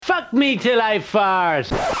Fuck me till I fart.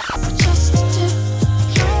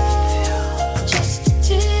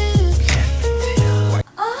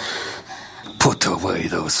 Put away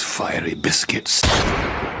those fiery biscuits.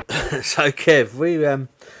 So, Kev, we were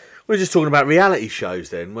just talking about reality shows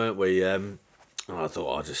then, weren't we? I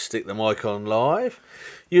thought I'd just stick the mic on live.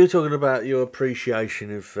 You were talking about your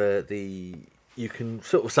appreciation of you can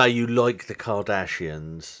sort of say you like the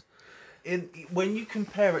Kardashians. When you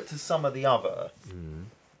compare it to some of the other,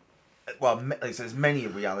 there's many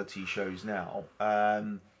reality shows now,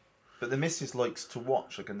 but the missus likes to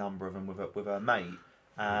watch like a number of them with her mate.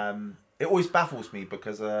 It always baffles me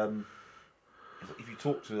because if you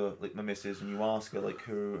talk to like my missus and you ask her like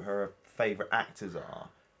who her favourite actors are,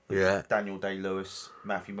 like Daniel Day-Lewis,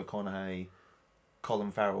 Matthew McConaughey,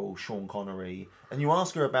 Colin Farrell, Sean Connery, and you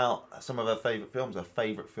ask her about some of her favourite films, her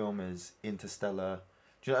favourite film is Interstellar.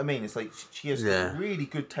 Do you know what I mean? It's like she has really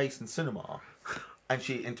good taste in cinema, and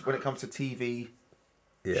when it comes to TV,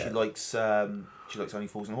 she likes Only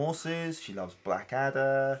Fools and Horses. She loves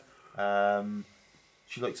Blackadder.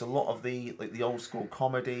 She likes a lot of the old school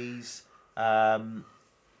comedies. She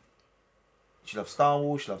loves Star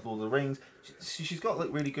Wars. She loves Lord of the Rings. She's got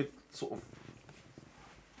like really good sort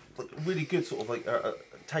of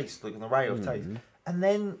taste, like an array of taste. And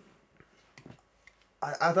then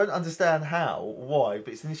I don't understand why,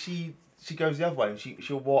 but then she goes the other way and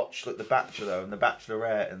she'll watch like The Bachelor and The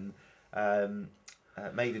Bachelorette and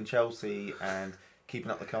Made in Chelsea and Keeping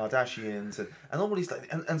Up the Kardashians and all these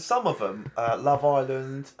and some of them Love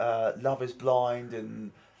Island, Love Is Blind,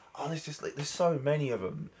 and there's so many of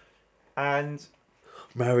them. And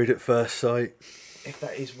Married at First Sight. If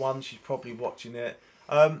that is one, she's probably watching it.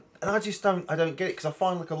 And I don't get it because I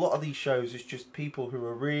find like a lot of these shows is just people who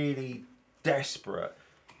are really desperate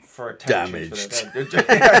for attention. Damaged.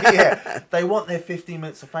 They want their 15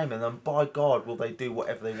 minutes of fame, and then by God, will they do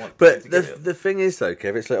whatever they want. But the thing is, though,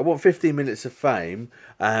 Kev, it's like I want 15 minutes of fame,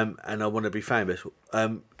 and I want to be famous.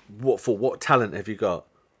 What talent have you got?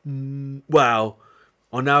 Well,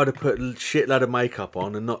 I know how to put a shitload of makeup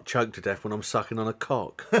on and not choke to death when I'm sucking on a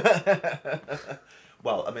cock.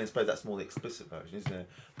 Well, I mean, I suppose that's more the explicit version, isn't it?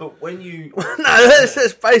 But when you... No,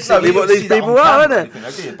 that's basically what these people are, isn't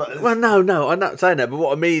it? Well, no, I'm not saying that, but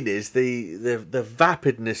what I mean is the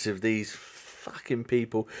vapidness of these fucking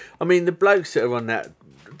people. I mean, the blokes that are on that,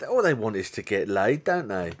 all they want is to get laid, don't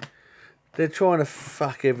they? They're trying to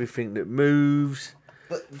fuck everything that moves.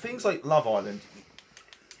 But things like Love Island,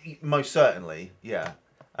 most certainly, yeah.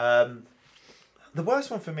 The worst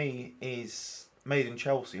one for me is Made in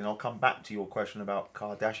Chelsea, and I'll come back to your question about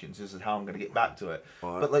Kardashians. This is how I'm going to get back to it.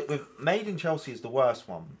 Right. But like with Made in Chelsea is the worst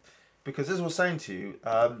one because, as I was saying to you,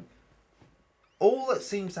 all that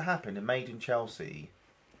seems to happen in Made in Chelsea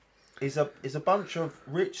is a bunch of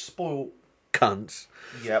rich, spoiled cunts.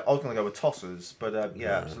 Yeah, I was going to go with tossers, but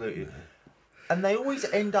absolutely. No. And they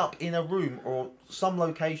always end up in a room or some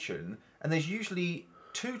location, and there's usually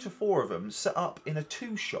 2 to 4 of them set up in a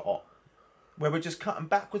 2-shot where we're just cutting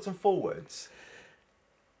backwards and forwards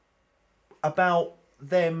about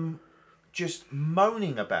them just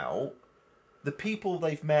moaning about the people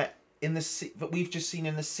they've met in that we've just seen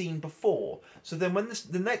in the scene before. So then when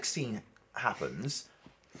the next scene happens,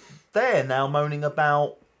 they're now moaning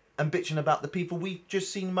about and bitching about the people we've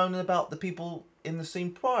just seen moaning about the people in the scene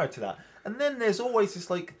prior to that. And then there's always this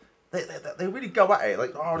like they really go at it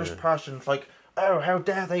like, oh, this person's like, oh, how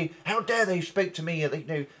dare they speak to me?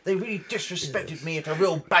 They really disrespected me at a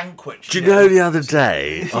real banquet. Do you know the other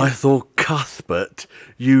day I thought Cuthbert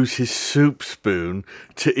used his soup spoon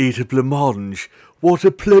to eat a blancmange. What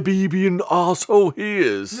a plebeian arsehole he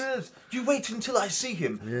is. Yes, you wait until I see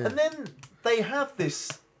him. Yeah. And then they have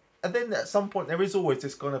this, and then at some point there is always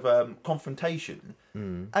this kind of confrontation.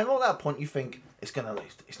 And at that point you think it's not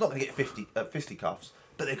going to get fisticuffs.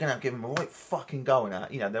 But they're going to give them a right fucking going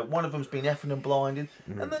at. You know, one of them's been effing and blinded.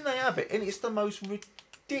 And then they have it. And it's the most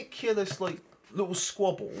ridiculous, like, little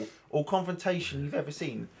squabble or confrontation you've ever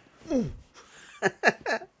seen. And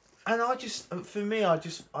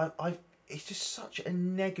it's just such a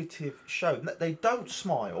negative show. They don't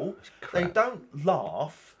smile. They don't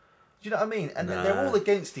laugh. Do you know what I mean? And they're all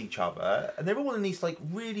against each other. And they're all in these, like,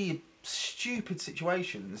 really stupid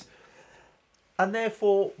situations. And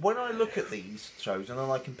therefore, when I look at these shows and then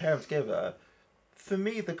I compare them together, for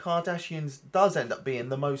me, the Kardashians does end up being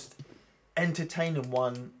the most entertaining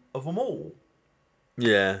one of them all.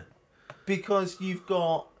 Yeah. Because you've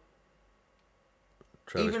got,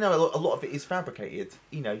 even though a lot of it is fabricated,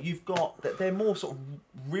 you know, you've got that they're more sort of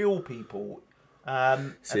real people.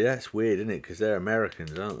 See, that's weird, isn't it? Because they're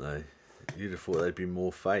Americans, aren't they? You'd have thought they'd be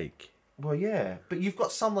more fake. Well, yeah, but you've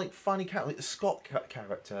got some like funny character, like the Scott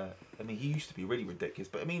character. I mean, he used to be really ridiculous,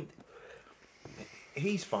 but I mean,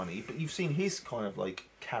 he's funny. But you've seen his kind of like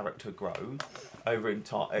character grow over in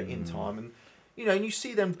time, and you know, and you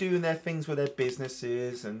see them doing their things with their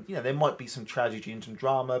businesses, and you know, there might be some tragedy and some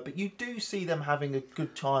drama, but you do see them having a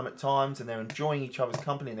good time at times, and they're enjoying each other's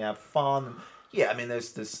company, and they have fun. And yeah, I mean,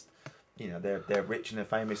 there's this, you know, they're rich and they're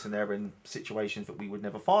famous, and they're in situations that we would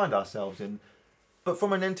never find ourselves in. But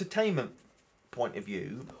from an entertainment point of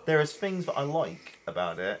view, there is things that I like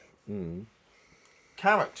about it.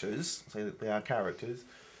 Characters, say that they are characters,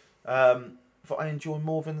 that I enjoy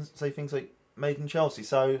more than, say, things like Made in Chelsea.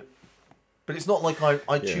 So, but it's not like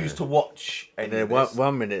I choose to watch any of this.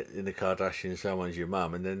 One minute in the Kardashians, someone's your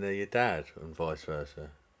mum, and then they're your dad, and vice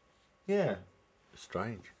versa. Yeah.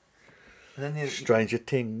 Strange. And then Stranger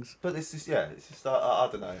Things. But it's just, yeah, it's just, I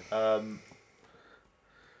don't know.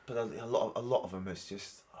 But a lot of them is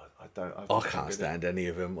just, I can't stand any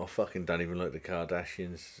of them. I fucking don't even like the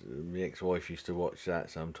Kardashians. My ex-wife used to watch that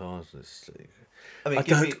sometimes. I mean,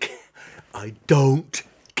 I don't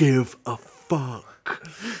give a fuck.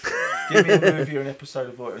 Give me a movie or an episode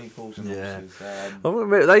of Only Fools and Horses. I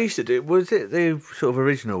remember they used to do. Was it the sort of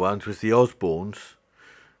original ones? Was the Osbournes?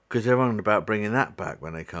 Because they're on about bringing that back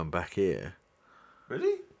when they come back here.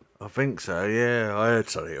 Really? I think so. Yeah, I heard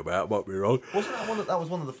something about it. Might be wrong. Wasn't that that was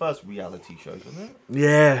one of the first reality shows, wasn't it?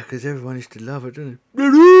 Yeah, because everyone used to love it, didn't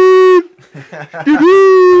it?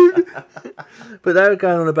 But they were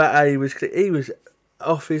going on about how he was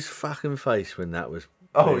off his fucking face when that was.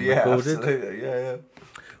 Oh yeah, recorded. absolutely, yeah.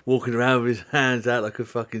 Walking around with his hands out like a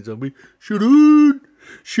fucking zombie. Shoot!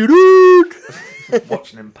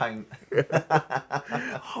 Watching him paint.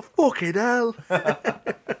 Oh, fucking hell.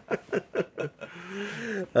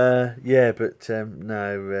 Yeah, but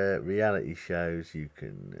no, reality shows, you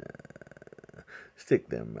can stick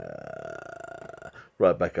them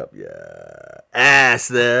right back up your ass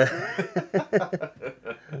there.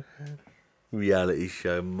 Reality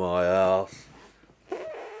show, my ass.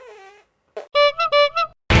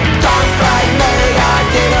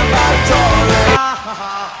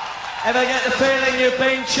 Ever get the feeling you've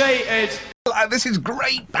been cheated? This is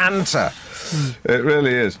great banter. It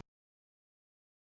really is.